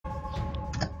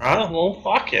Right, well,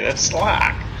 fuck it, it's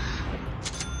slack.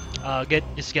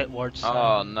 Just get wards.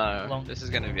 Oh no, long. this is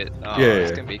gonna be Yeah.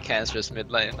 it's gonna be cancerous mid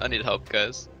lane. I need help,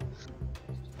 guys.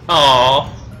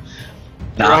 Oh.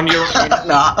 Nah. You're on your own.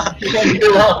 Nah. You're on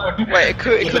your own. Wait, it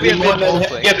could But be a he mid might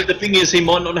not lane. yeah, but the thing is, he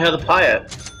might not know how to play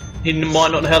it. He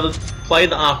might not know how to play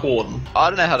the Arc Warden. I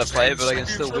don't know how to play it, but I can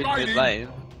still win mid lane.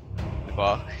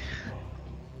 Fuck.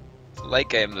 Late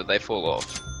game that they fall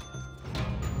off.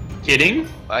 Kidding?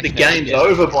 I The can never game's get-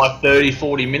 over by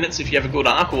 30-40 minutes if you have a good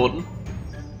Arc Warden.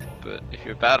 But if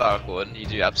you're a bad Arc Warden, you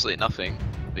do absolutely nothing.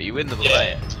 But you win the Yeah.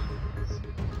 lane.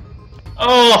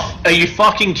 Oh, are you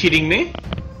fucking kidding me?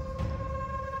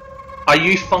 Are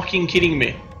you fucking kidding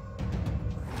me?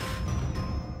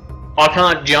 I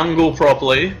can't jungle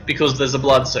properly because there's a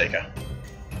Bloodseeker.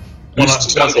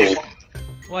 Use jungle.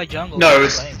 Why jungle? No,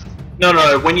 It's lame.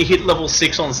 No, when you hit level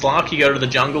 6 on Slark, you go to the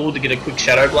jungle to get a quick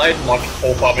Shadow Blade in like 4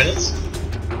 or 5 minutes.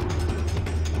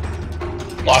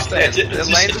 Like, Stay, it's the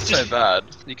just- lanes are it's so just- bad.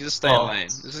 You can just stay Oh. in lane.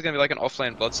 This is gonna be like an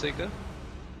offlane Bloodseeker.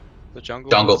 The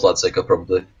jungle. Jungle Bloodseeker,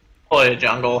 probably. Oh yeah,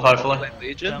 jungle, hopefully. Offlane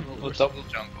Legion Jungle or or double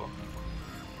jungle.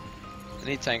 I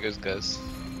need tangos, guys.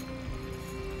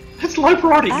 It's low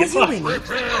priority, get As you fucked. win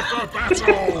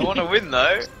it. I want to win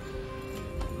though.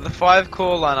 The 5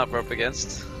 core lineup we're up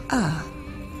against. Ah.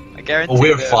 I guarantee. Well,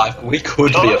 we're that- 5. We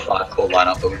could be a 5-core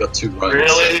lineup, but we've got 2 rogues.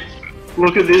 Really?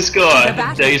 Look at this The guy,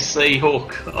 battle. DC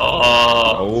Hook.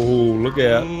 Oh. Oh, look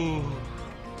out.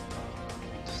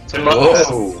 Too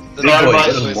Whoa. The Big So boy, much-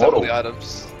 get a lose model. all the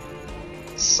items.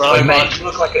 So Wait, mate, much. you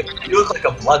look like a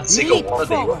Bloodseeker Leap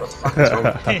wannabe. What the fuck is wrong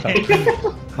with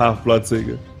you? Half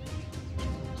Bloodseeker.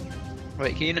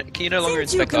 Wait, can you no longer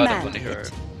Since you inspect items on command your hero?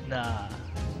 it. Nah,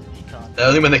 you can't.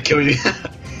 Only when they kill you.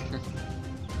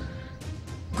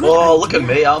 Oh, look at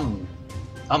me, I'm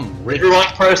rich.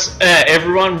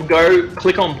 Everyone go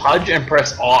click on Pudge and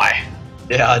press I.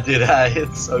 Yeah, I did. Hey,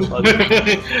 it's so funny.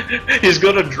 He's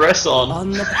got a dress on.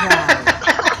 On the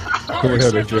prowl. We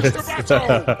had a dress.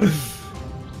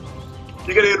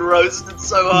 You're gonna get roasted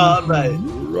so hard, mate.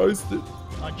 Roasted.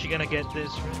 Aren't you gonna get this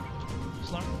ring?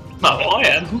 Slurp? No, I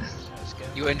am. Let's go.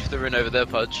 You went for the rune over there,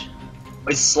 Pudge.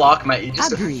 Wait, Slark, mate, you're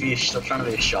just Agreed. a fish. Stop trying to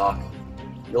be a shark.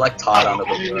 You're like tied under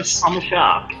the worst. I'm a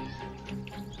shark.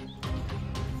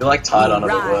 You're like tied under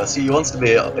the Right. worst. He wants to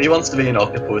be an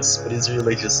octopus, but he's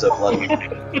really just a bloody.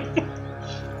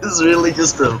 This is really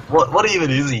just a what even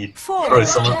is he? Forward. Bro,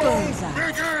 someone.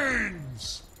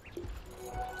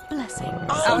 Blessings. Our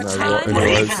Our time time what What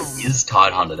is is it? hand. is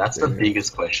Tidehunter? That's the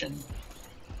biggest question.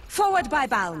 Forward by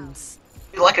bounds.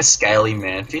 You like a scaly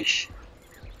manfish?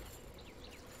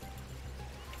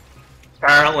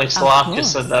 Apparently, Slark course.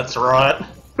 just said that's right.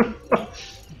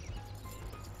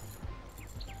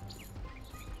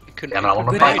 It couldn't. Damn it, I want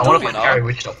to Good play. I idea. want to play Harry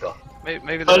Witch Doctor.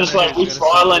 Maybe I just like, we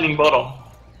try landing bottom.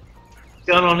 What's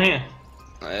going on here?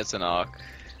 It's an arc.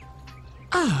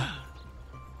 Ah.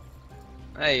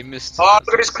 Hey, you missed. Oh,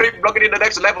 look at this creep blocking in the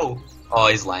next level. Oh,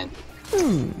 he's lame.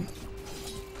 Hmm.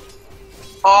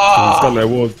 He's got Oh, no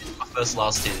ward. my first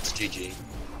last hit. It's GG.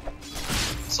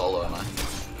 Solo, am I?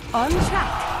 On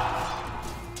track.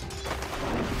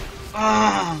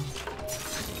 Ah.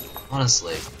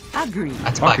 Honestly, Agreed.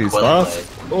 that's Fuck, my he's quality. fast.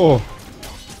 Oh.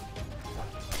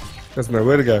 Doesn't know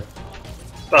where to go.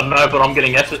 I don't know, but I'm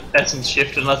getting essence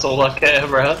shift and that's all I care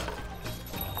about.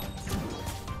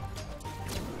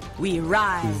 We He's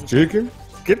ride. juking.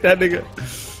 Get that nigga.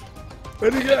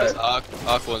 Where'd he Yeah, this go?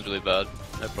 arc one's really bad.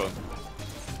 No problem.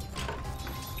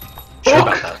 Sure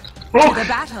about that. To the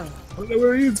battle. I don't know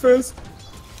where he is first.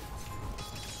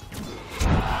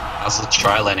 How's the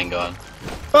try landing going?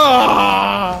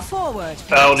 Ah! Forward.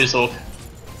 Failed his hook.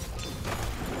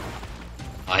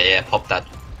 Oh yeah, pop that.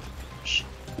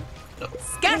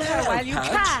 Scatter while you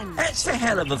can. That's a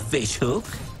hell of a fish hook.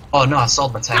 Oh no, I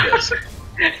sold my tangos.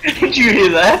 Did you hear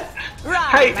that?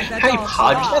 Ride like the Hey, dogs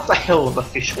Pudge, are. that's a hell of a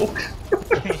fish hook.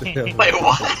 Wait,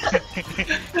 what?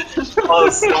 Oh,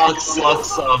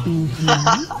 Slug.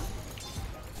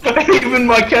 Even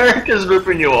my character's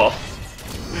ripping you off.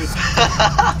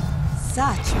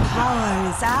 Such power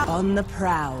is out on the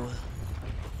prowl.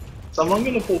 Someone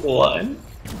gonna pull the line?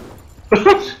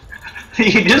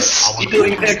 You're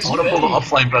doing I X. want to pull the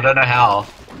offlane, but I don't know how.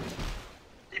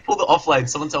 You pull the offlane,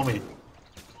 someone tell me.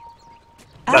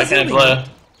 As you Backhand win. player.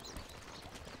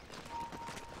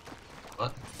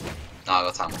 What? No, I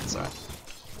got time. Sorry.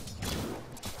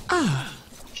 Ah.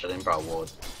 Shut in, bro.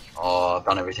 Ward. Oh, I've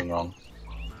done everything wrong.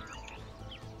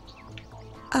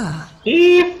 Ah.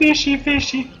 Fishy,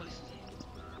 fishy.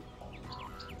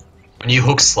 When you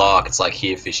hook Slark, it's like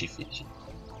here, fishy.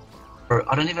 Bro,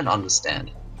 I don't even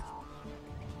understand.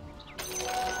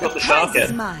 Got the Prize shark is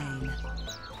in. mine.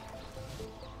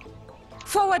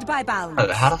 Forward by bounds.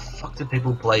 Oh, how the fuck do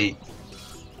people play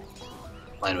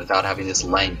lane without having this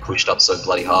lane pushed up so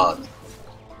bloody hard?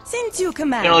 Since you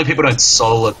command. Generally, people don't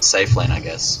solo safe lane, I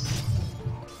guess.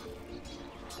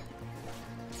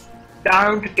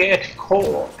 Don't get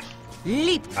caught.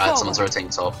 Leap Alright, forward. someone's rotating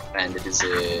top, and it is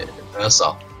a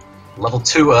Ursa. Level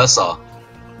 2 Ursa.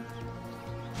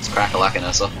 It's crack-a-lackin'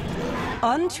 Ursa.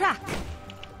 On track.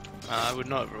 I would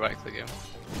not react the game.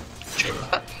 Check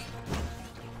that.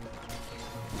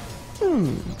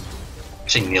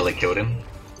 Actually nearly killed him.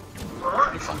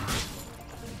 Pretty fun.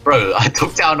 Bro, I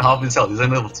took down half his health, he's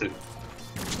only level 2.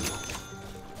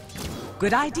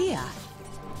 Good idea.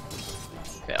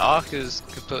 Okay, Ark is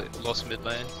completely lost mid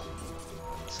lane.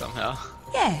 Somehow.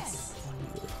 Yes.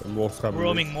 And Wolf's coming.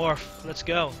 Roaming morph. Let's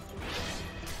go.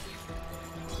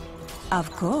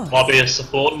 Of course. Might be a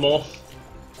support more.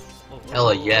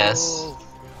 Hella yes.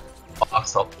 Fuck,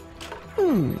 stop.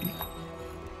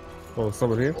 Oh,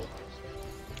 someone here.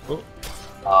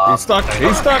 Oh, He's he's stuck.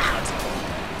 He's stuck.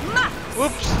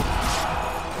 Whoops.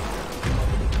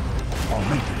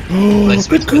 They The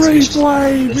switched- great they switched-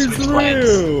 flame they is switched lanes.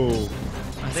 real.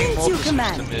 I think Since you Morph is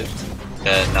command. to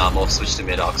mid. Nah, Morph switched to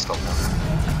mid, Ark, stop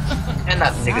now. And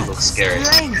that nigga looks scary.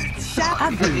 Strength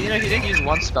shall You agree. know, he didn't use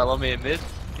one spell on me at mid.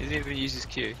 He didn't even use his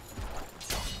Q.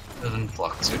 Doesn't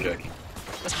flux, you're joking.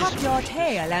 Tuck your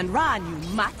tail and run, you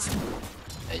mutt.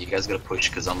 Yeah, you guys gotta push,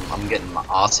 because I'm getting my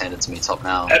ass handed to me top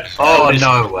now. Oh, Oh,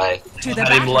 no way. To the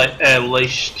Had him back.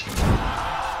 leashed.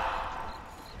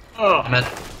 Oh,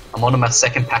 I'm on to my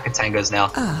second pack of tangos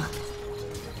now.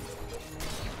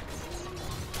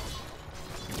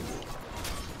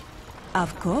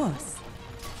 Of course.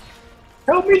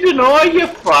 help me deny you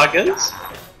fuckers.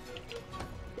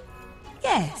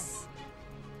 Yes.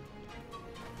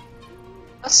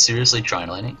 That's seriously trying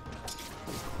laning.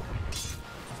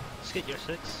 Let's get your 6.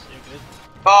 You're good.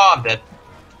 Oh, I'm dead.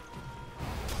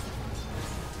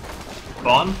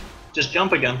 Fine. Just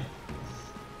jump again.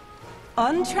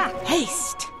 On track.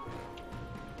 Haste.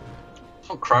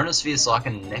 Oh, Chronosphere so I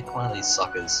can neck one of these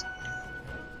suckers.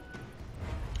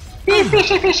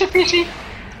 Fishy, fishy, fishy.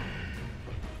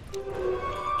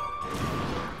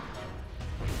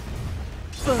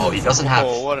 Oh, he doesn't have.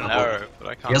 Oh, what an level- arrow! But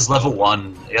I can't. He has level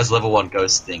 1. He has level 1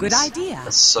 ghost things. Good idea.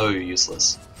 That's so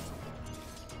useless.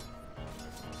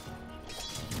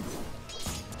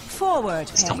 Forward.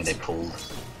 Just tell me they Pet. pulled.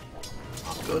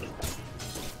 Oh, good.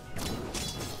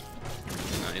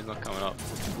 No, he's not coming up.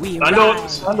 We I ride. know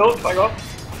it. I know it. Fuck off.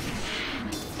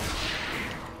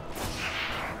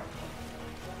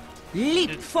 Leap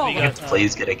We forward. got,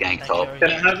 Please get a gank top.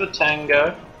 Can I have a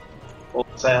tango? Or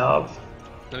salve?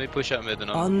 Let me push out mid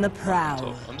and I'm On the top.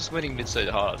 prowl. I'm just winning mid so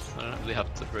hard. I don't really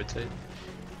have to rotate.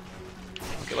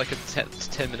 I'll get like a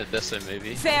 10-minute deso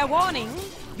maybe. Fair warning.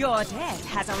 Your death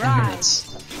has arrived.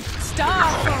 Minutes. Star.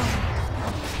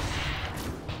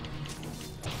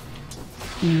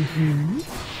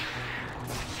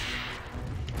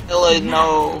 Hello,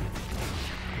 no.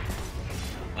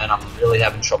 And I'm really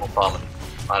having trouble farming.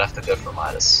 Might have to go for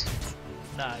Midas.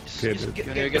 Nah, just, Yeah, just dude. get,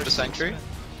 You wanna go get the Sanctuary?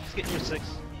 Just get your 6.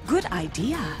 Good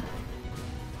idea.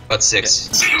 Got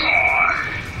 6.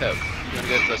 Yeah, you wanna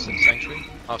go for the Sanctuary?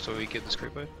 After we get this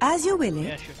creepo? As you will Yeah,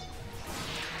 it. sure.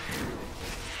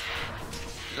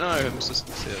 No, I'm just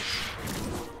yes.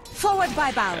 Forward by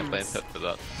Yeah, blame bounds. Pep for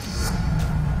that.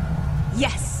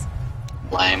 Yes.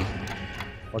 Lame.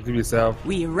 I'll give you a salve.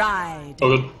 We ride.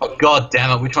 Oh, good. Oh, god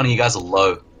damn it, which one of you guys are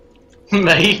low?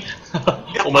 Me?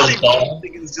 Almost died.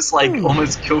 It's just like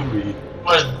almost killed me.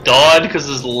 Almost died because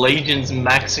his legion's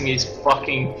maxing his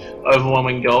fucking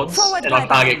overwhelming gods, Forward and I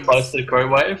by can't get bounds. close to the crow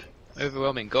wave.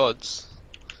 Overwhelming gods.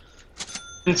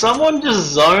 Can someone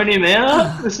just zone him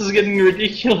out? This is getting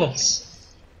ridiculous.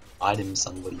 Item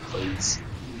somebody, please.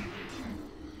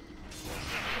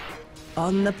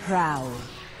 On the prowl.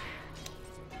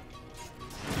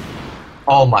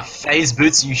 Oh, my phase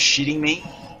boots, are you shitting me?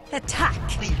 Attack.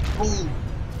 Ooh.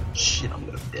 Shit, I'm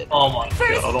gonna be dead. Oh my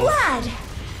First god. blood.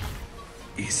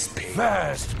 Is pain.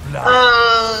 First blood.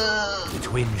 Uh, The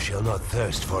twin shall not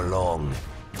thirst for long.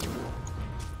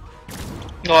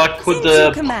 Oh, could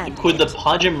Since you command. the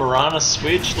Pudge and Mirana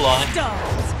switch, like,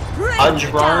 Dogs. Bring Pudge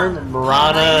it roam, down.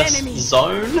 Mirana My enemy.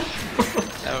 zone?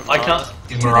 I can't.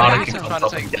 if Mirana the can I'm come trying top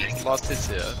to and take gank. last hits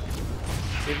here.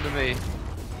 Give them to me.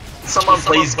 Someone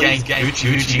please gank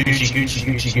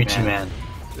Gucci, man.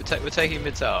 We're taking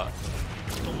mid tower.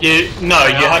 You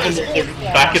haven't at the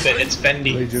back of it. It's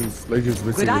Fendi. Legion's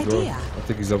missing Good as well. idea. I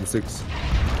think he's level 6.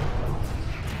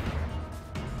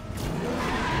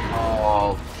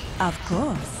 Oh. Of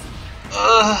course.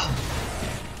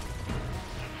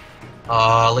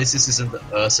 At least this isn't the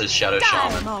Ursa's Shadow Die,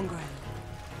 Shaman. mongrel.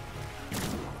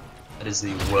 That is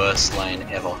the worst lane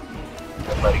ever.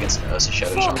 I played against an Ursa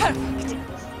Shadow Shot. Perfect.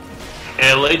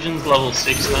 Yeah, Legion's level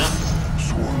 6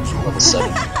 now. Level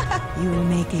 7. You'll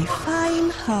make a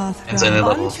fine hearth. It's only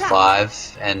level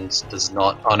 5 and does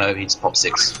not. Oh no, he's pop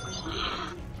 6.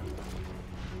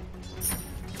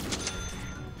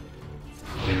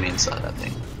 We mean inside that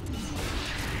thing.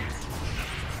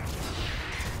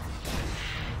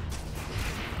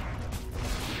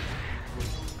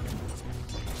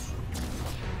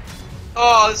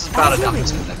 Oh, this is bad. I'm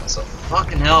just gonna make myself.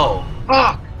 Fucking hell.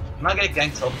 Fuck! Can I get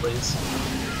ganked up, please?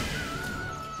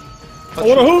 I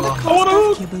want a hook! I want a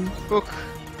hook! Hook.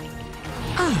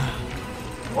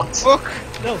 What? Hook.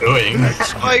 No. Doing?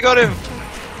 Oh, you got him.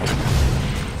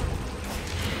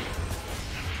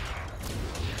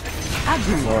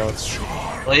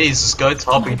 Please, just go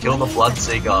top and kill the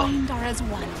Bloodseeker. Are as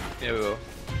one. Yeah, we will.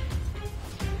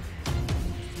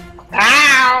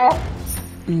 Ow!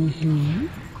 Mm-hmm.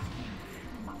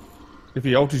 If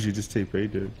he alters you, just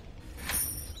TP, dude.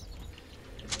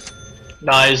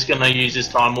 No, he's gonna use his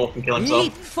time warp and kill himself.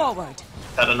 Leap forward.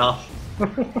 Had enough.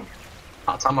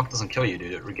 Time up doesn't kill you,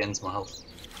 dude. It regains my health.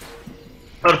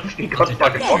 Not if you got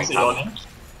fucking Foxy on him.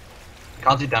 You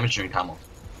can't do damage during time up.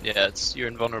 Yeah, you're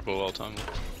invulnerable all time.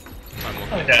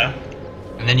 Okay.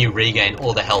 And then you regain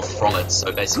all the health from it,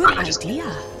 so basically Good you just...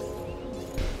 idea.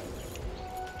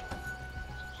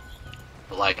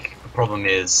 But like, the problem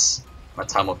is, my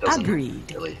time up doesn't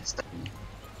Agreed. really stay.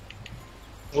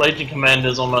 Legion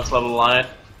Commander's almost level 8.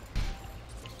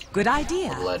 Good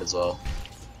idea. Late as well.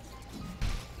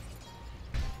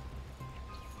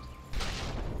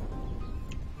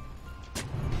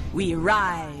 We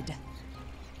ride.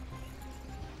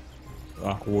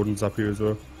 Arc Warden's up here as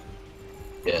well.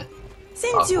 Yeah.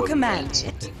 Since you Warden command lands.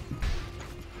 it.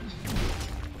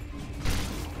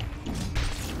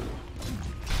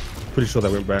 Pretty sure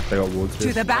they went back, they got wards To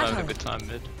here. the I'm having a battle. good time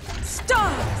mid.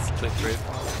 Stars. Play 3.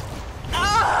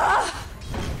 Ah!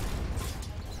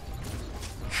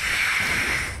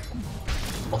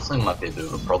 Offlane might be a bit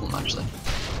of a problem, actually.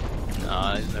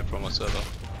 Nah, there's no problem whatsoever.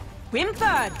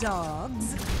 Whimper,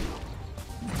 dogs.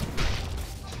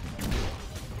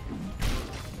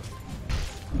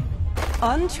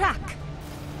 On track.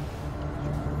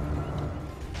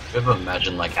 You ever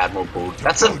imagine, like, Admiral Bull?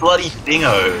 That's a bloody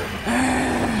dingo!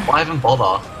 Why even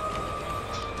bother?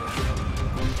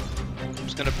 I'm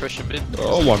just gonna push a bit.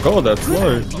 Oh my god, that's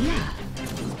low.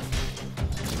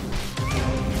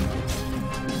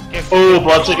 Oh,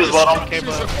 Bloodseeker's bottom.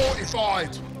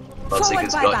 Fortified. Forward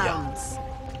Bloodseeker's by got ya. bounds.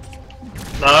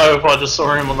 No, if I just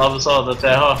saw him on the other side of the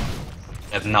tower.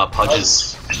 Yeah, but no, Pudge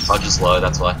is low,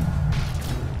 that's why.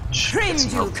 Trim Get some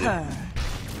you health, dude. cur.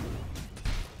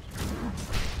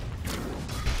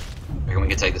 Reckon we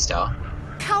can take this tower?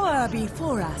 Cower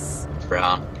before us.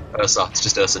 Brown. Ursa. It's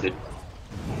just Ursa, dude.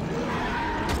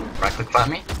 Right click fight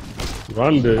me?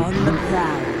 Run, dude. On the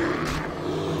prowl.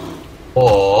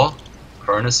 Or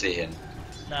Chronosphere him.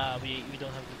 Nah, we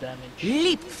don't have the damage.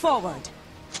 Leap forward.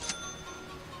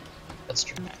 That's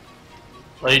true.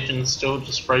 Legion's still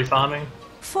just free farming.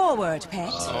 Forward,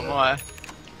 pet. So am I.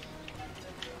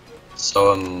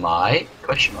 So am I?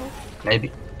 Question mark?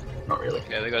 Maybe. Not really.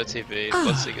 Yeah, they got a TP.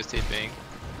 Bloodseeker's TPing.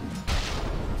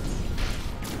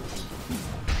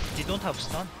 You don't have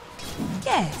stun.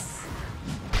 Yes.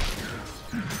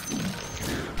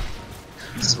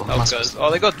 So what am I Health supposed goes. Oh,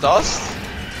 they got dust?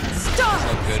 Stars.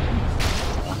 Not good.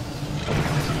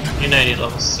 You need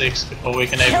level 6 before we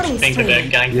can even Killing think spree. about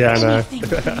ganking. Yeah, I know.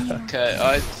 Okay,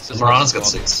 I to... just. Mirana's got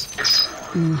 6.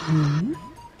 Mm-hmm.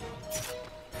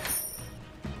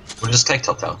 We'll just take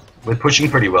top tower. We're pushing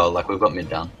pretty well, like we've got mid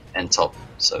down and top,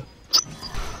 so...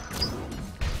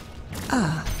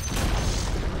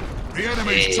 The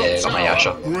enemy's Yeah, top got my tower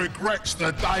Yasha. regrets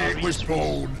the day it was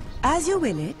born. As you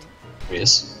will it. Here he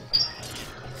is.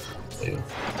 There you go.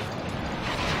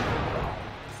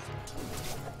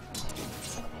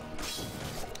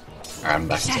 Alright, I'm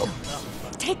back to top.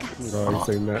 Take us. No, I've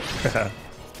seen that.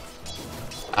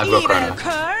 I've got Evil Chrono.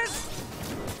 curs.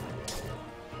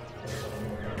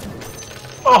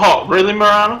 Oh, really,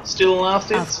 Mirana? Still in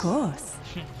last Of hits? course.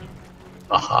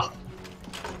 Haha.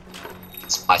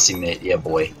 Spicy meat, yeah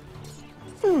boy.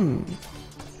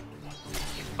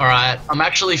 Alright, I'm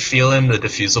actually feeling the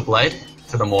Diffusal Blade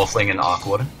for the Morphling and Arc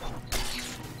Warden.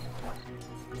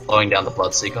 Slowing down the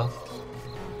Bloodseeker.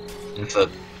 And for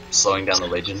slowing down the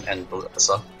Legion and the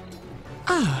Ursa.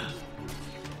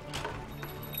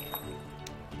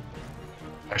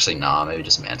 Actually, nah, maybe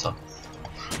just Manta.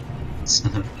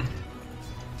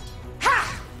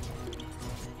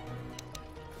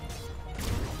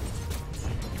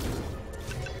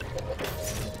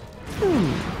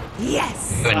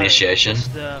 Yes. Initiation. It's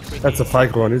the freaking That's a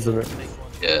fake one, isn't it? fake one.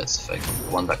 Yeah, it's fake.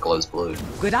 The one that glows blue.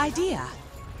 Good idea.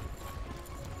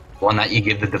 The one that you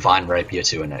give the divine rapier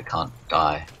to and it can't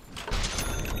die.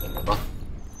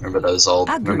 Remember those old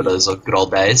good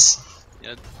old days?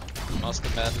 Yeah, Mask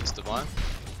Command is divine.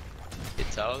 Hit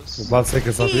towers.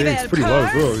 Bloodseeker's up here. He's pretty low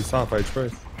as well. He's half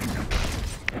HP.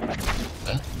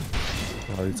 Huh?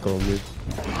 Oh, he's gone mid.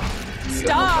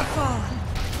 Starfall.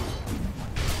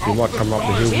 He might come up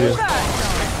the hill here.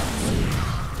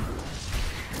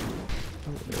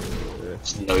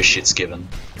 No shits given.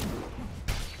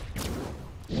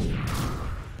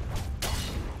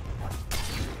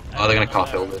 Oh, they're gonna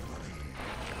cough build it.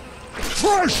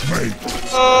 Trash me!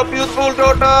 Oh, beautiful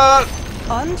Dota!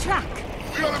 On track.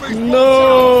 The enemy's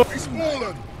No! He's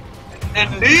fallen!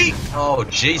 Indeed! Oh,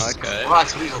 Jesus Okay.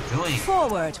 Christ, what are you doing?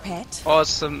 Forward, pet. Oh,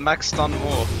 it's a max stun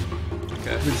morph.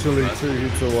 Okay. Literally 2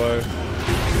 hits away.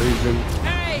 Legion.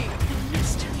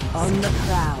 On the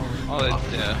prowl. Oh,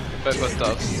 yeah. Both got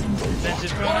dust.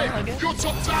 Defensive Chrono, I Hey, guess? your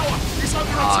top tower is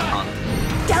under Ah,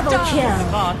 attack! Double kill.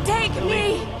 Come on. Take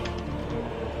me.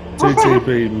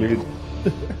 TTP mid.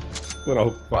 What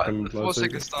a fucking Right, the 4 Bloodseeker.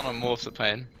 second stun on morph's a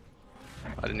pain.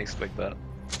 I didn't expect that.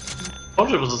 Told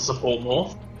you it was a support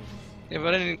morph. Yeah,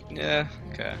 but I didn't. Yeah,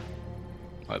 okay.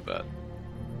 My bad.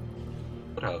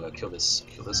 Whatever, kill this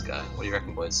guy. What do you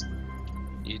reckon, boys?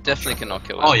 You definitely cannot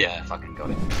kill him. Oh yeah, fucking got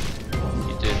it.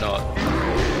 You do not.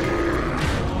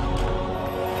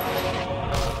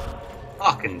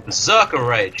 Fucking berserker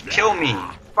rage, kill me!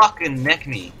 Fucking neck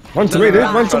me! One to me, dude.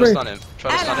 One to Try to me. stun him.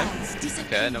 Try to stun him. Allies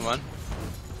disappear. Okay, never mind.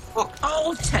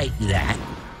 I'll take that.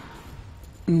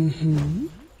 Mm-hmm.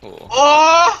 Oh.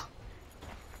 Oh!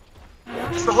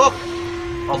 It's the hook!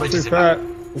 Oh, they Too just fat.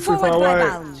 It's too Forward far by away.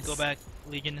 bounds. Go back.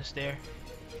 Legion is there.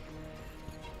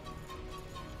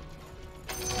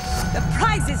 The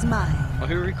prize is mine. Oh,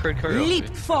 who recruited choreography? Leap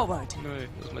forward. No, it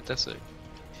was my Desu.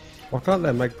 Why can't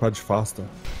they make Pudge faster?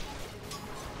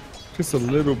 Just a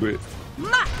little bit.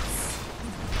 Max.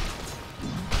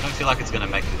 I don't feel like it's gonna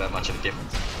make that much of a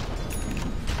difference.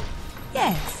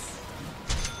 Yes.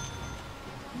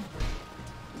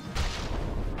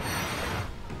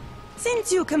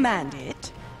 Since you command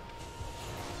it.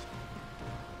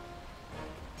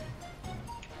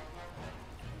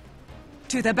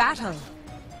 To the battle.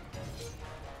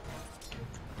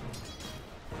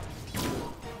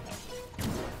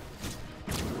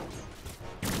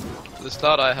 For the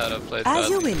start I had, I played As that.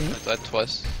 you will I it. died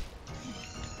twice.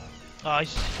 Oh,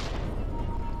 he's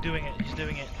doing it. He's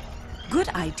doing it. Good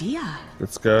idea.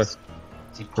 Let's go.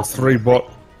 There's 3 bot,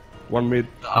 1 mid.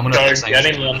 I'm gonna Go come get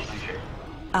sanctuary. him, man.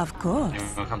 Of course.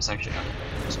 I'm gonna come sanctuary.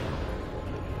 You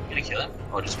gonna kill him?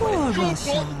 Or just Poor wait? Your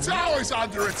Russian. bottom tower is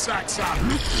under attack, son!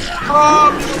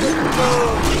 Oh,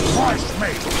 Trash me!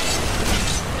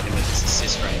 hit him with his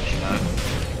assist range, you know?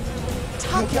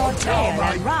 Tuck your tail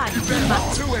and run. You better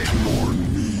up to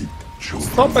it!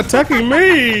 Stop attacking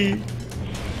me!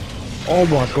 Oh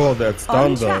my god, that's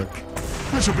done On though. track.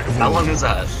 That's a bit of How long is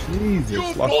that? Jesus, Your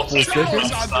like bottom 4 tower is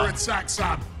seconds. under attack,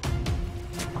 son!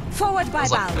 Forward by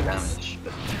It's like no bounds. damage,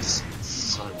 but it's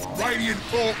so long. Radiant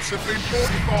forts have been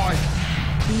fortified!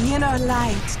 The inner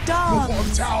light Your bottom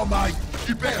dawns. tower, mate!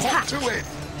 You better hop to it!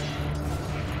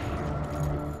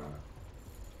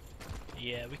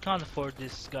 Yeah, we can't afford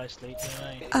this guy's late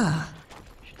anyway. Ah,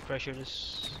 Should pressure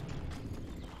this.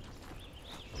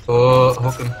 Oh,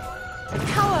 hook him.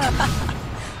 tower.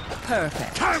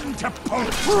 Perfect. Time to pull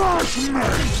trash me!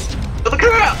 Look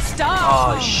at that!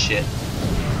 Star. Oh shit.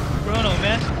 Chrono,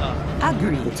 man. Oh.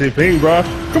 Agree. TPing, bro.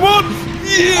 Come on!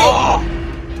 Yeah! Oh!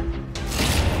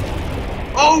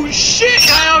 Oh shit!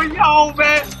 Hell yo,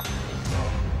 man!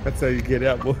 That's how you get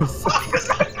out, boys.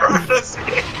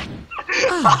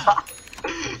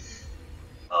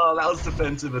 Oh, that was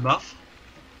defensive enough.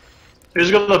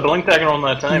 Who's got the blink dagger on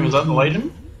that team? Is that the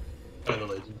Legion?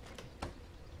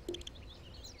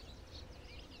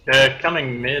 Yeah,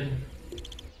 coming mid.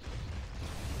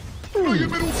 Oh, your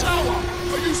middle tower!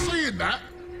 Are you seeing that?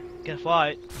 Can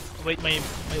fight. Wait my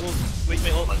ult. Wait my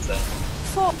ult. What's that?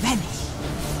 For many.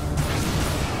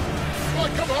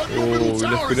 Right, come on, your Oh, middle we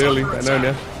tower left is it early. under I know attack!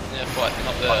 now. Yeah, fight,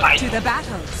 not there. To the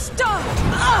battle. Start.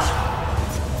 Ah.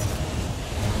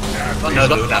 Oh, no,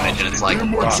 look damage and it's like.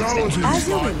 Immortality As is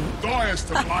you like will. Dias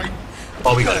to blame.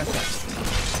 Oh, we got it.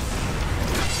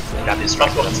 Grab his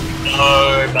strike points.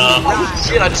 No, man. Oh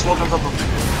shit, I just walked on top of him.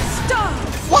 Start.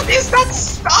 What is that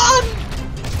stun?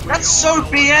 That's so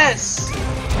BS!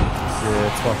 Yeah,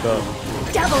 it's fucked up.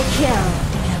 Double kill.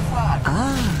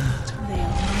 Ah.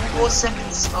 4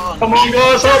 second stun. Come on,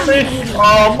 guys, help me!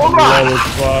 Oh, Low my as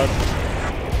fuck.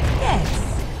 Yes.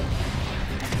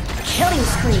 Killing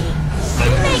spree.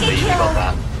 You got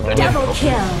that. Don't even Double help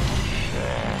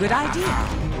kill. Good idea.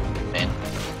 man.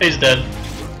 He's dead.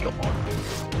 Come on.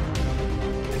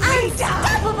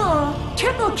 Unstoppable.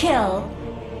 Triple kill.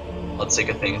 Let's think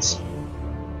of things.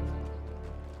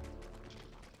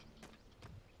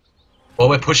 Well,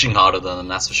 we're pushing harder than them,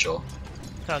 that's for sure.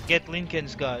 Get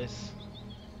Lincolns, guys.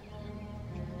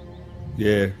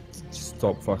 Yeah,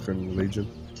 stop fucking Legion.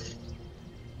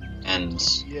 And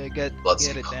Yeah, get Let's-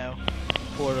 it now.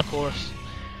 For the course.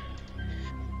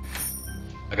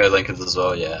 I go Lincolns as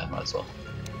well, yeah, might as well.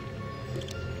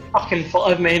 Fucking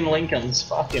 5 main Lincolns.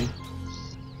 Fuck him.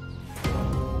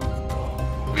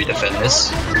 We defend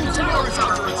this. Your middle tower is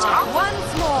under attack.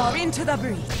 Once more into the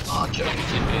breach. Ah, joke.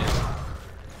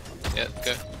 Yeah,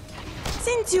 go.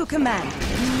 Since you command.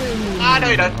 Ah, no,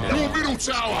 you don't. Your middle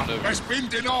tower has been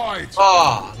denied.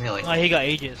 Oh, nearly. Oh, he got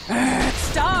Aegis.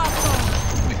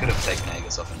 Starfall. We could have taken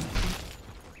Aegis off him.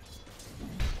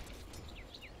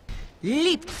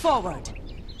 Leap forward.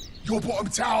 Your bottom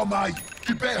tower, mate.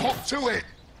 You better hop to it.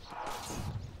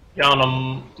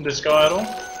 Going this guy at all?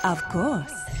 Of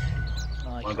course.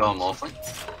 Wanna go on Morphling?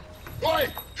 Oi,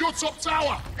 your top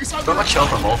tower is under Got much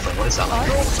health on Morphling, what is that like?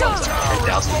 Your top What's that? tower 3,000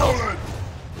 has health. fallen.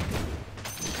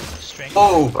 Strength.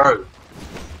 Oh, bro.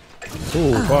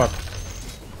 Oh, fuck.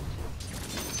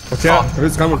 Watch out,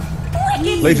 who's coming?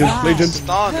 Legion, Legion.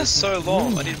 Stun is so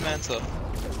long. I need Manta.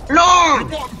 No! Your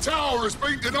bottom tower has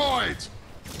been denied.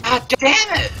 Ah,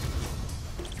 damn it!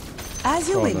 As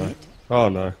you Oh will no. it. Oh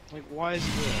no. Like, why is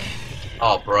it?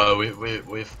 Oh, bro,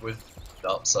 we've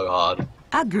up so hard.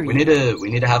 Agree. We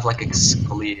need to have like a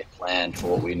clear plan for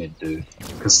what we need to do,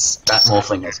 because that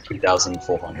Morphling has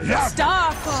 2,400. It's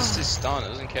Starfall. just stun. It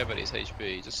doesn't care about his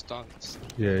HP. He just stuns.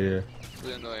 Yeah, yeah. It's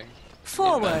really annoying.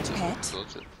 Forward, Manta pet.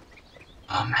 absorbs it.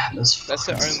 Oh man, this That's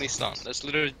their fucking- only stun. That's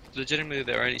legitimately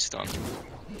their only stun.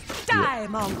 Die,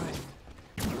 mongrel.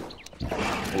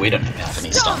 We don't have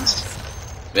any stuns.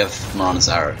 We have Mirana's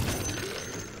arrow.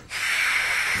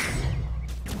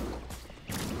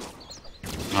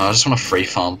 No, I just want to free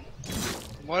farm.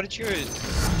 Why did you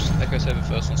just Echo Saber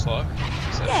first on Slack?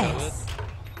 Instead of Yes.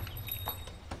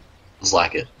 Just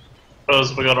like it.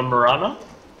 Because we got a Mirana.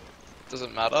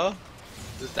 Doesn't matter.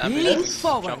 The damage Leap we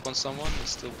forward. jump on someone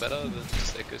is still better than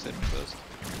just Echo Saber first.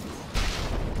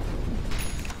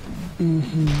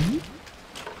 Mm-hmm.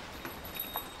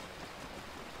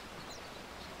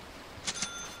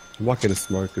 I might get a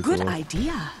smoke as Good well.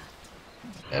 idea.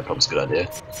 Yeah, probably a good idea.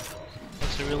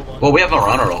 That's the real one. Well, we have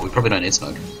Mirana roll. We probably don't need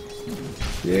smoke.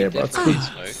 Yeah, but it's Definitely good.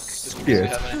 smoke. Just because Yeah. we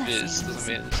have an invis doesn't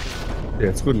mean it's gonna... Yeah,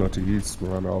 it's good not to use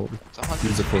Mirana. I'll It's 100.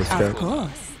 use it for a Of scout.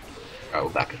 course. Alright, we're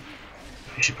back.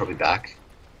 We should probably back.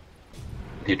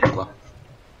 Dear Templar.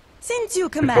 Since you We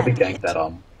probably command. gank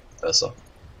that Ursa.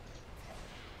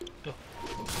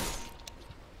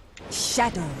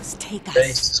 Shadows take us.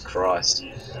 Jesus Christ.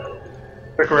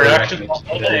 Quick reaction.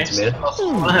 Into mid.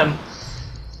 Slam.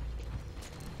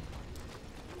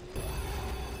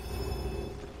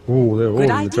 Oh, they're all Good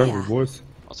in the jungle, idea. boys.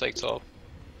 I'll take top.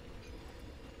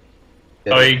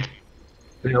 Oh, he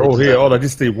They're all here. Oh, they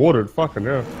just dewatered. Fucking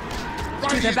hell.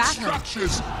 Radiant battle.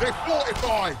 structures, they're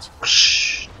fortified.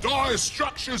 Shh. Dire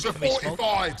structures are we smoke?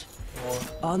 fortified.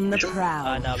 On the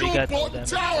prowl. no, we Your got all bottom them.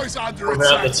 tower is under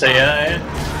about the attack.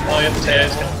 TA. Oh, yeah, the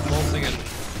TA's coming. Whole thing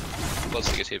and... Let's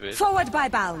take a TP. Forward by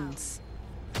bounds.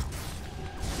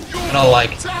 Can I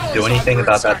like do anything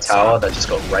about that tower that just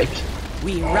got raped?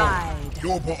 We ride.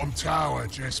 Your bottom tower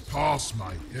just passed,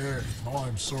 mate. Yeah,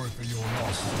 I'm sorry for your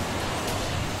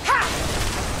loss.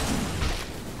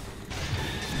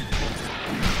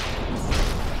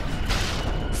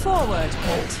 Forward,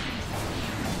 pet.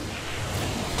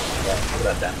 Yeah, look at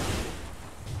that damage.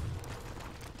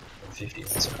 50,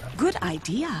 that's alright. Good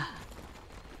idea.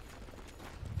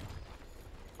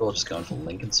 We're all just going for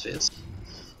Lincoln Spheres.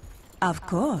 Of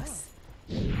course.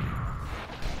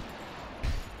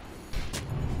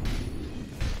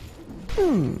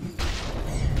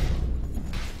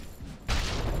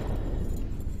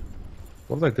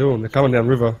 What are they doing? They're coming down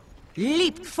river.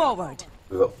 Leap forward.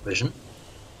 We've got vision.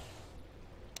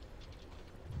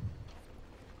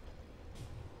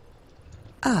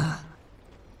 Ah.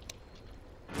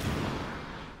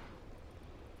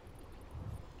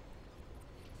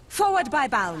 Forward by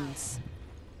bounds.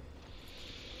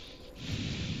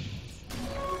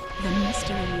 The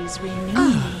mysteries remain.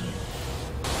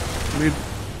 Mid.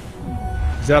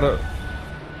 Is that a...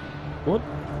 What?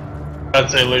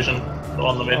 That's the illusion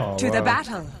on the mid. Oh, To the wow.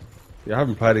 battle. Yeah, I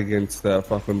haven't played against that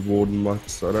fucking Warden much,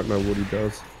 so I don't know what he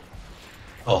does.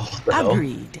 Oh, what the hell?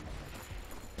 Agreed.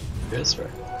 Yes,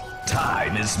 right.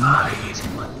 Time is money.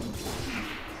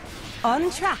 On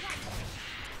track.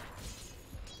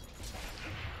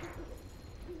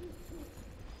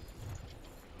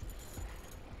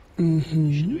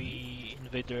 Should we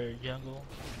invade their jungle?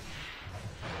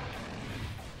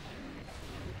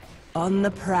 On the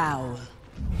prowl.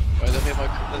 Alright, let me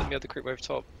have the creep wave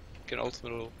top. Get an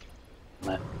ultimate all.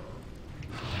 No.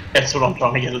 That's what I'm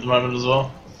trying to get at the moment as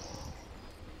well.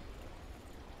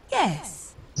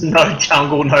 Yes. No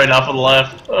jungle, no nothing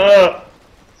left.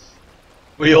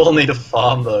 We all need a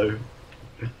farm though.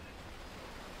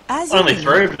 As you Only will.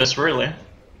 3 of us, really.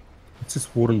 It's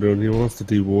just Warden doing. He wants to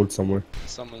de-ward somewhere.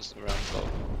 Someone's around top.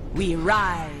 We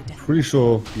ride. Pretty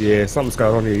sure. Yeah, something's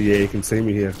going on here. Yeah, you can see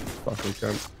me here. Fucking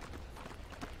cunt.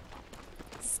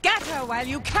 Scatter while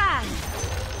you can.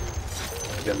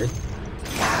 You got me?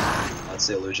 That's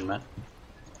the illusion, man.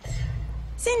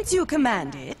 Since you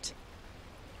command it.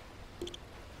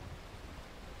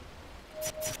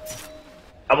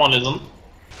 That one isn't.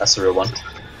 That's the real one.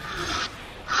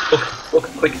 Look,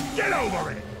 quick. Get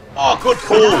over it! Oh, good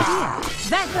call!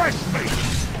 That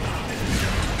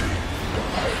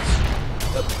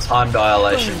Time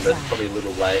dilation, but probably a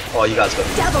little late. Oh, you guys got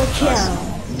it. double kill.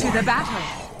 To the battle.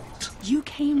 You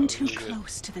came too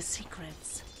close to the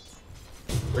secrets.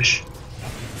 Wish.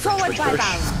 Forward by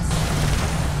bounds.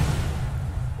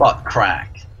 Butt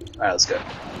crack. Alright, let's go.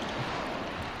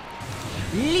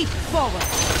 Leap forward.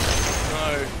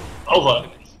 No. Over.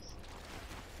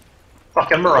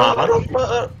 Fucking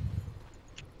Mirana.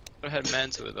 I had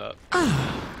Manta with that.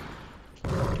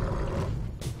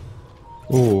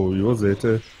 Oh, you was there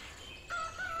too.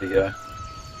 There you go.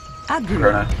 Agree.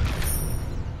 Chrono.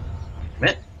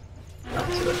 Commit. No,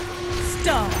 it's good.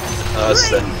 Stop. It's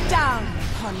Bring then. down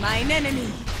upon mine enemy.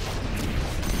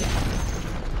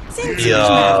 Since Yeah.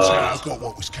 I got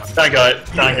what was coming. Don't go,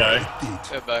 don't go.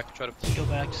 Go back, try to. Go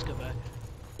back, just go back.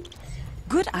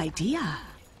 good idea.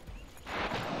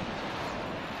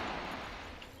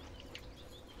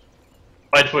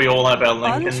 Wait till we all have our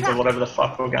Lincolns or track. whatever the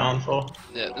fuck we're going for.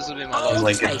 Yeah, this will be my I'll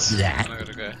last. take Lincolns. that. I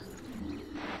gotta go.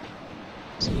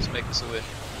 So let's make this a win.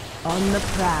 On the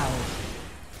prowl.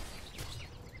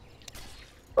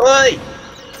 Oi!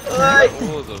 Oi!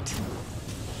 All of them.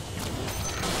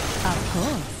 Of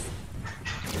course.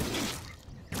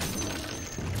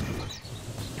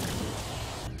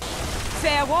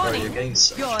 Fair Bro, warning. you're getting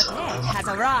so Your much head time. has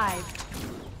arrived.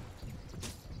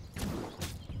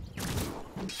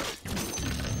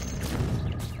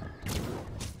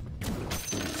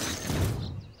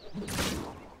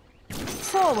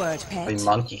 Forward, I mean, pet.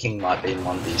 Monkey King might be in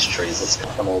one of these trees. Let's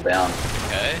cut them all down.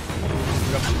 Okay.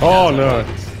 Oh no.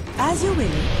 As you will.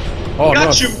 Oh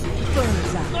Got no. you!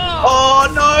 Bullseye.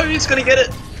 Oh no, he's gonna get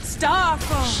it!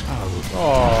 Starfall.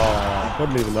 Oh,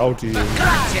 couldn't even ulti you.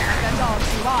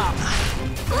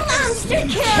 Monster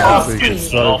kill. Oh, he's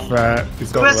so fat. He's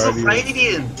Who got has the radiant.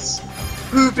 Radiance?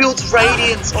 Who built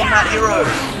Radiance on that hero?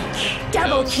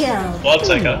 Double kill.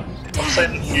 Bloodseeker. I've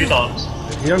seen it a few times.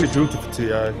 He only built it for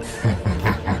TI.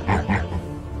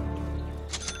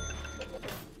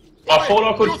 I thought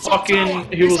I could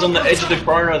fucking. He was on the edge of the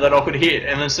chrono that I could hit,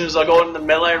 and as soon as I got in the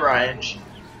melee range.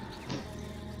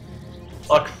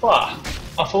 Like, fuck.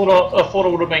 I thought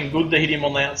it would have been good to hit him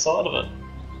on the outside of it.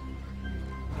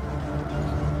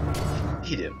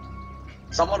 Hit him.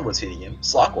 Someone was hitting him.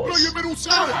 Slark Got was. your middle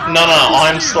tower! No,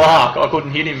 I'm Slark. I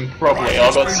couldn't hit him properly.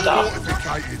 I got stuck.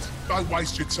 Fortificated. Don't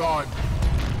waste your time.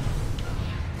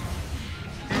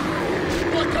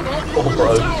 Oh,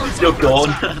 bro. You're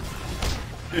gone.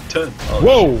 Good turn. Oh,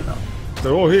 Whoa!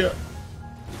 They're all here.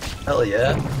 hell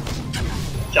yeah.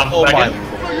 Jump Oh back my in.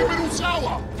 Got your middle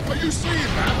tower! Are you seeing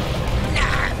that?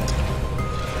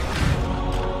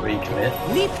 Recommit.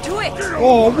 Leap to it.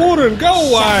 Oh, Warden, go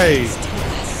away!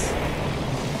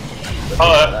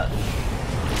 Oh,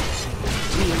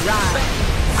 We ride.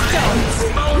 Stones.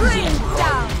 Bring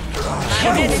down.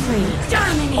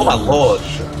 Oh my lord.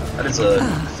 That is a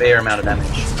fair amount of damage.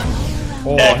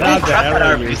 Oh, Yeah, how'd Crap, that that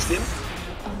arrow I miss? missed him.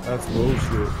 That's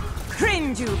bullshit.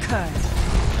 Cringe you curse.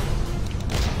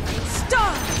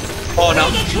 Star. Oh no.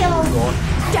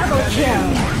 Double kill.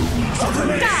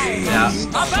 Die. Yeah.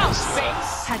 About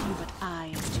face. Had you but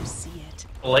eyes to see it.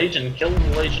 Legion, kill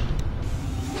the Legion.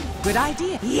 Good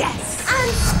idea. Yes.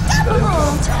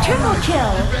 Unstoppable. Triple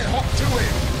kill. Get hot to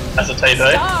it! That's a TD.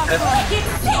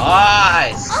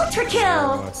 Nice. Ultra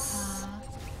kill. Nice.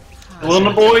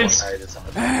 Luna boys. Carried it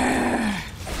somewhere.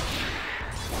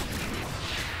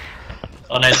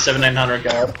 I need 1700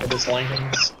 gold for this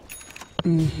Lincolns.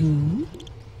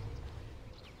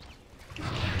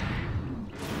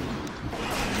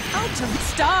 Ultimate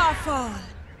Starfall.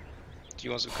 Do you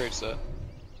want some creeps there?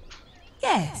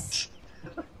 Yes.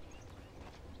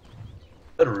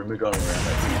 Got a rumor going around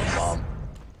that farm.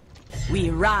 We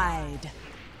ride.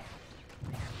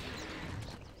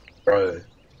 Bro,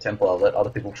 Templar, let other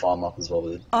people farm up as well,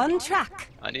 dude. On track.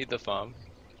 I need the farm.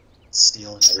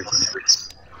 Stealing everything.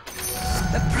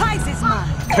 The prize is mine.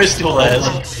 Who still there?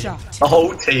 Good shot. The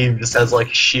whole team just has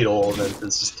like shit all, and then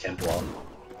there's just Templar.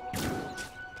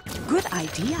 Good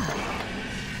idea.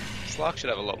 Slark should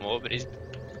have a lot more, but he's.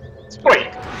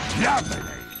 Wait.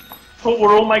 Thought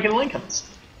we're all making Lincolns.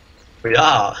 We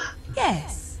are.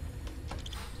 Yes.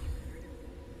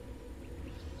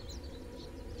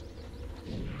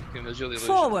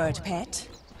 Forward, pet.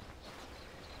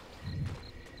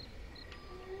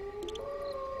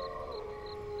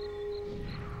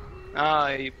 Ah,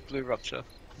 he blew rupture.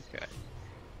 Okay.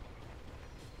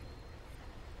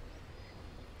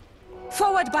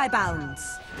 Forward by bounds.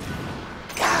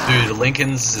 Dude,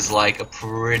 Lincoln's is like a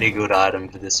pretty good item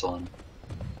for this one.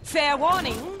 Fair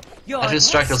warning. Your Actually,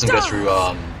 strike doesn't go next through,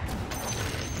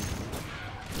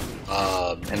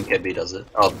 MKB does it.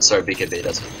 Oh, sorry, BKB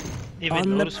does it. Even On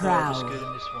the Lotus War is prowl. good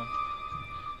in this one.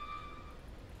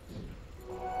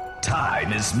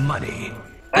 Time is money.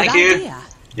 Thank Good you! idea.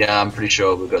 Yeah, I'm pretty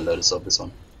sure we'll go Lotus up this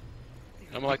one.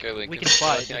 I might go Lincoln. We can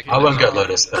fight. I won't go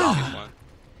Lotus, but Fine.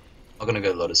 I'm gonna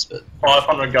go Lotus, but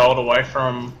 500 gold away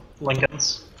from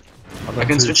Lincoln's. I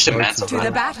can switch to Manta. To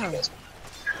the battle.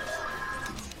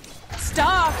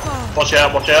 Starfall. Watch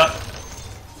out, watch out.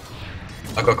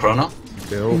 I got Chrono.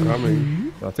 They're all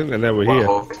coming. I think they're never One here.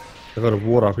 Hawk. They got a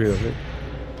ward up here, I think.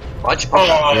 Why'd you pop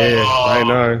that? Oh, Yeah, I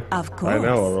know. Of course. I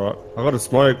know, alright. I got a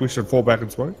smoke. We should fall back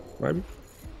and smoke, maybe.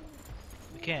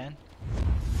 We can.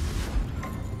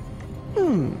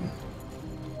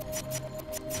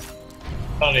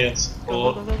 Oh, yes.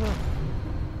 Go, go, go, go, go.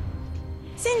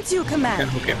 Since you command.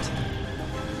 Hook him.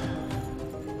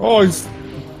 Oh, he's...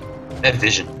 They have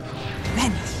vision.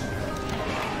 Vanish.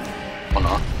 Or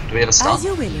not. Do we have a As stun?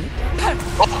 you will.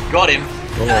 Perfect. Oh, got him!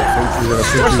 Oh, I think she's gonna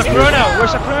Where's the shoot his chrono?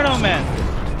 Where's the chrono, man?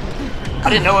 I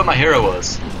didn't know where my hero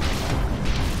was.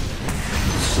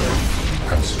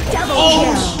 Double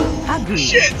kill. Agreed.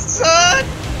 Shit, son!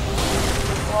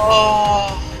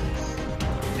 Oh.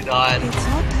 You died. It's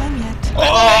not time yet.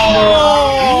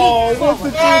 Oh, what's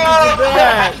the chances of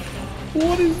that?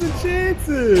 What is the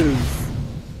chances?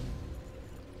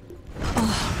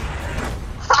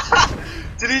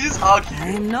 Did he just argue?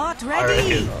 I'm not I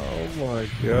ready. reckon. Oh my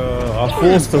god. I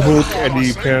forced the hook and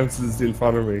he pounces in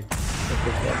front of me.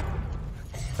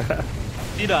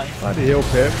 Did I? Bloody hell,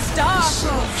 Pep.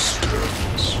 Starfall.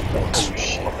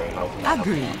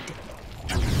 Agreed.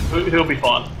 He'll be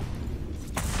fine.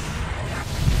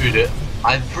 Dude,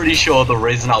 I'm pretty sure the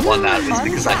reason I won that was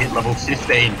because I hit level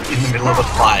 15 in the middle of the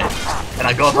fight, and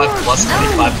I got my plus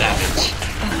 25 damage.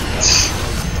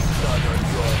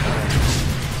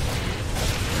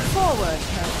 Forward,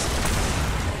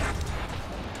 pet.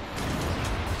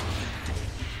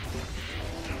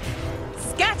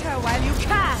 Scatter while you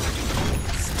can.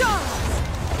 Stars.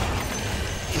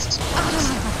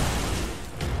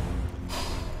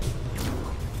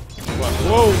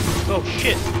 Whoa! Oh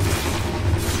shit!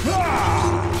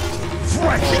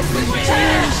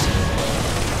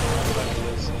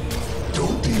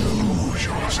 Don't delude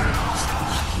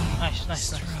yourself. Nice,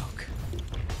 nice,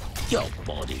 nice. Your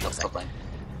body is Stop playing.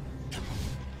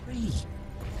 free.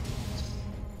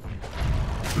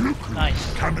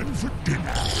 Nice. Coming for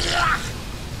dinner.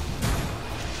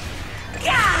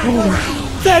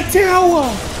 That tower!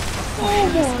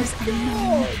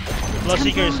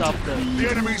 Bloodseeker is up there. The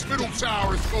enemy's middle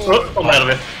tower is Oh, falling. I'm out of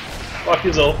it. Fuck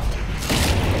his all.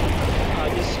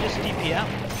 Just DP out.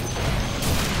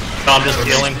 No, I'm just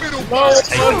healing. Middle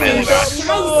Just take the melee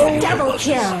back. Double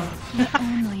kill. The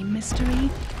only mystery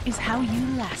is how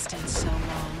you lasted so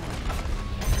long.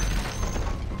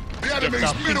 The enemy's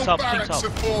up, middle things up, barracks things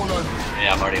up. have fallen.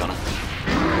 Yeah, I'm already on it.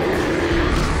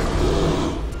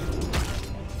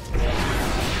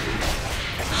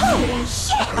 Holy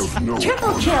shit.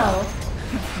 Triple kill.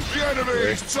 The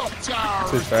enemy's top tower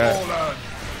Too has bad. fallen.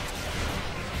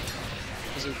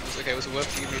 Was it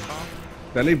worth to give me a farm?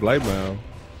 They need blade mail.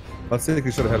 I think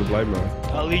he should have had a blade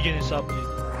mail. Legion is up, dude.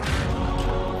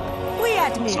 We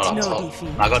admit It's not on no top. defeat.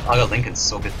 I got Lincoln,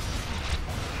 so good.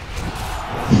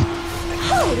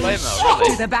 Holy Blade mail, shit.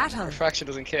 really? To the battle. Fraction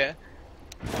doesn't care.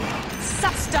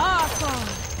 Starfall.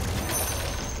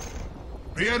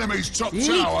 The enemy's top Leap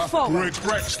tower forward.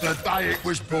 regrets the day it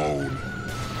was born.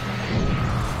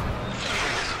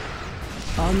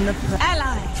 On the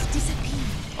allies disappear.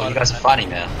 Oh, you guys are fighting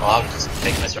now. Oh, I was just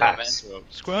taking those That's right, racks. man.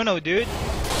 It's chrono, dude.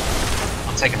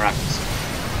 I'm taking racks.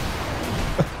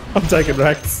 I'm taking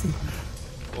racks.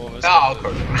 Almost.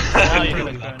 Oh, Now you're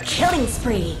doing chrono. Killing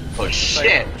spree. oh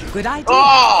shit. Good idea.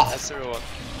 Oh, That's the real one.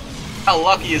 how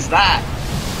lucky is that?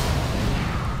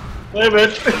 Wait a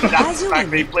minute. That distract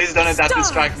me. Please don't let that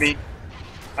distract me.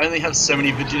 I only have so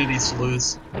many virginities to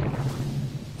lose.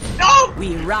 No!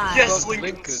 We ride. Yes,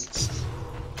 Lincolns. Lincolns.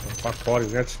 Fuck party,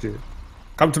 that shit.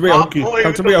 Come to me, I'll hook you. boy,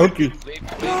 Come to me, I'll hook you.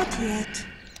 Not yet.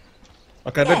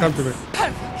 Okay, then come to me.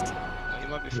 Perfect. You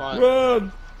might be fine.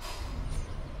 Run!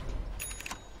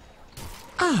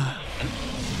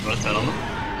 You wanna turn on them?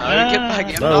 No, get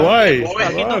back in. No way! boy,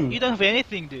 Run! You don't have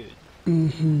anything,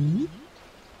 dude.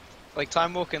 Like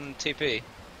Time Walk and TP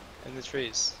in the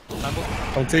trees. Time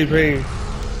Walk. I'm TPing.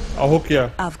 I'll hook you.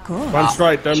 Of course. Run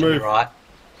straight, don't Should be move. right.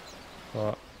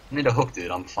 Alright. I need a hook, dude.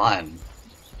 I'm fine.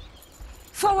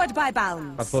 Forward by I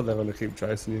bounds. thought they were gonna keep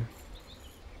chasing you.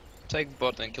 Take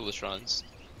bot and kill the shrines.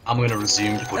 I'm gonna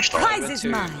resume to push The top. prize is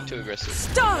mine. Too aggressive.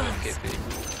 Stars. KP.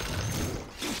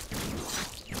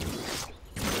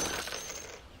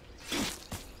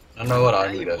 I don't know what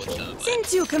I need to go for.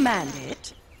 Since you command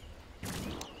it.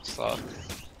 Slark.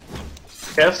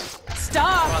 Yes? Finally,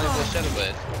 Star. the Shadow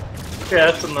Blade. Yeah,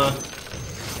 it's in the...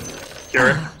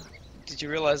 Fury. Did you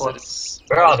realize that it's...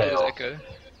 Where are they it's all? Echo?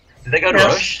 Did they go to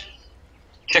Yes. Roche?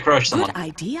 Check Roche, someone. Good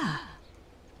idea.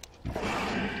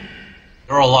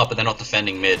 They're all up, but they're not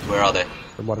defending mid. Where are they?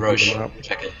 They might have Roche, given up.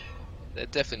 check it. They're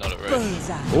definitely not at Roche.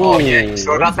 Bullseye. Oh yeah, you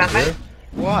sure about that, mate?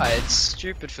 Why? It's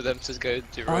stupid for them to go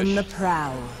to Roche. On the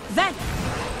prowl. Then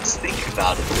Just think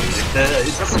about it, dude.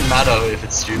 It doesn't matter if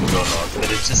it's stupid or not, but it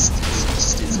just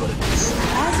is what it is.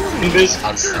 Invis.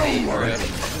 I'd say.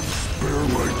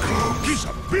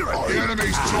 The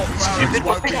enemy's top Stupid, barracks what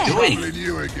won't be are you doing? troubling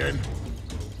you again.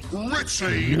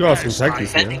 Richie, You guys can take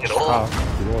this Defending now. it all.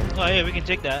 Ah, if you want. Oh yeah, we can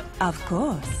take that. of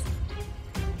course.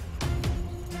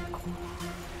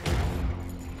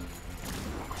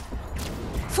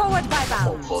 Forward by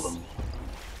All bounds. for them.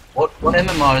 What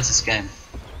MMR is this game?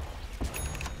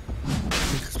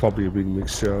 It's probably a big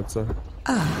mixture, I'd say.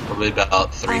 Probably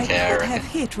about 3k, I I could reckon. have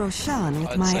hit Roshan with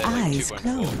I'd my say like eyes 2.4.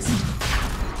 closed.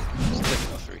 It's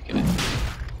definitely not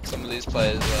 3k. Some of these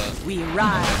players are We not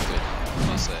ride. good,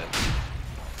 I'll say it.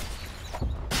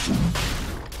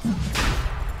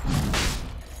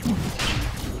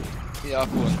 The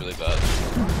Arc one's really bad.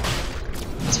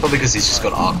 That's probably because he's just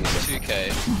got Arc.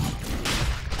 2k.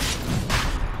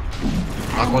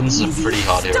 Arc one's a pretty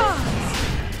hard hero.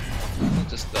 Not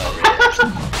just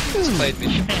that. He's played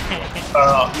me.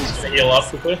 Just gonna heal up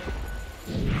quickly.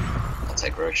 I'll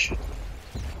take Roche.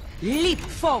 Leap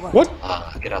forward. What?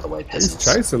 Get out of the way, He's peasants.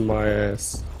 chasing my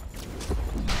ass.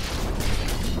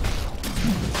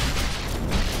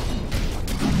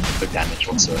 No damage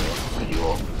whatsoever for you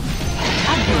all.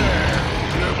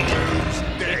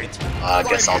 I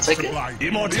guess I'll take it.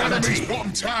 The enemy's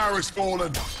bottom tower has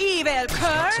fallen. Evil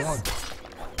curse.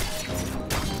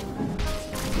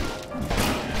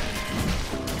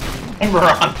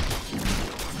 Mirana.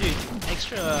 Dude,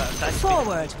 extra attack speed.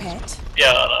 Forward, pet.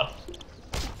 Yeah, I know.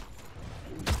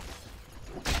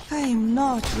 I'm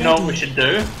not ready. You know what we should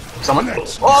do? Someone?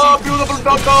 Oh, beautiful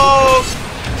dog!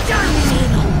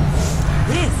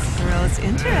 This grows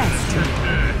interesting.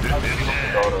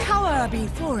 Tower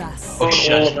before us. Oh Put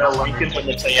shit. all of our Lincolns in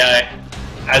the TA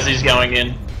as he's going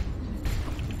in.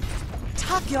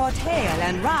 Tuck your tail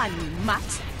and run,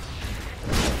 mutt.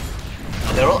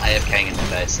 They're all AFKing in the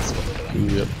base, that's what they're doing.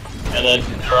 Yep. And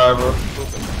then they're over.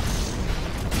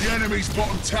 The enemy's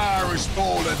bottom tower has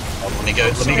fallen. Let me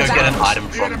go get an item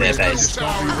from their base.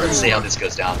 Let's see how this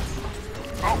goes down.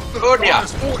 Oh yeah.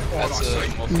 That's a more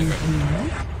figure.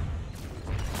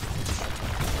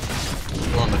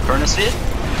 On the chronosphere?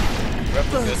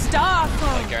 Replicate. I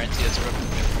Starfall. guarantee it's a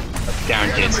replicate.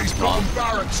 Guaranteed enemy's it's not. bottom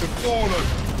barracks have fallen.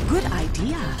 Good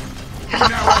idea. Now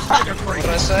I've got a What did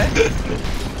I say?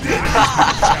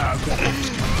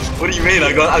 What do you mean?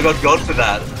 I got gold for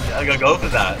that. I got gold for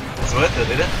that. It's worth it,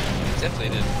 isn't it? Definitely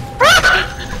did.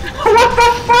 What the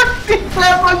fuck did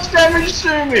that much damage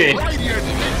to me? Radiant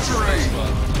victory.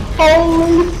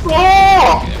 Holy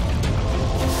fuck!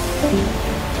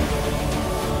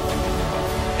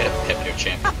 Get a pep your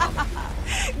champ.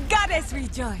 Goddess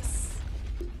rejoice.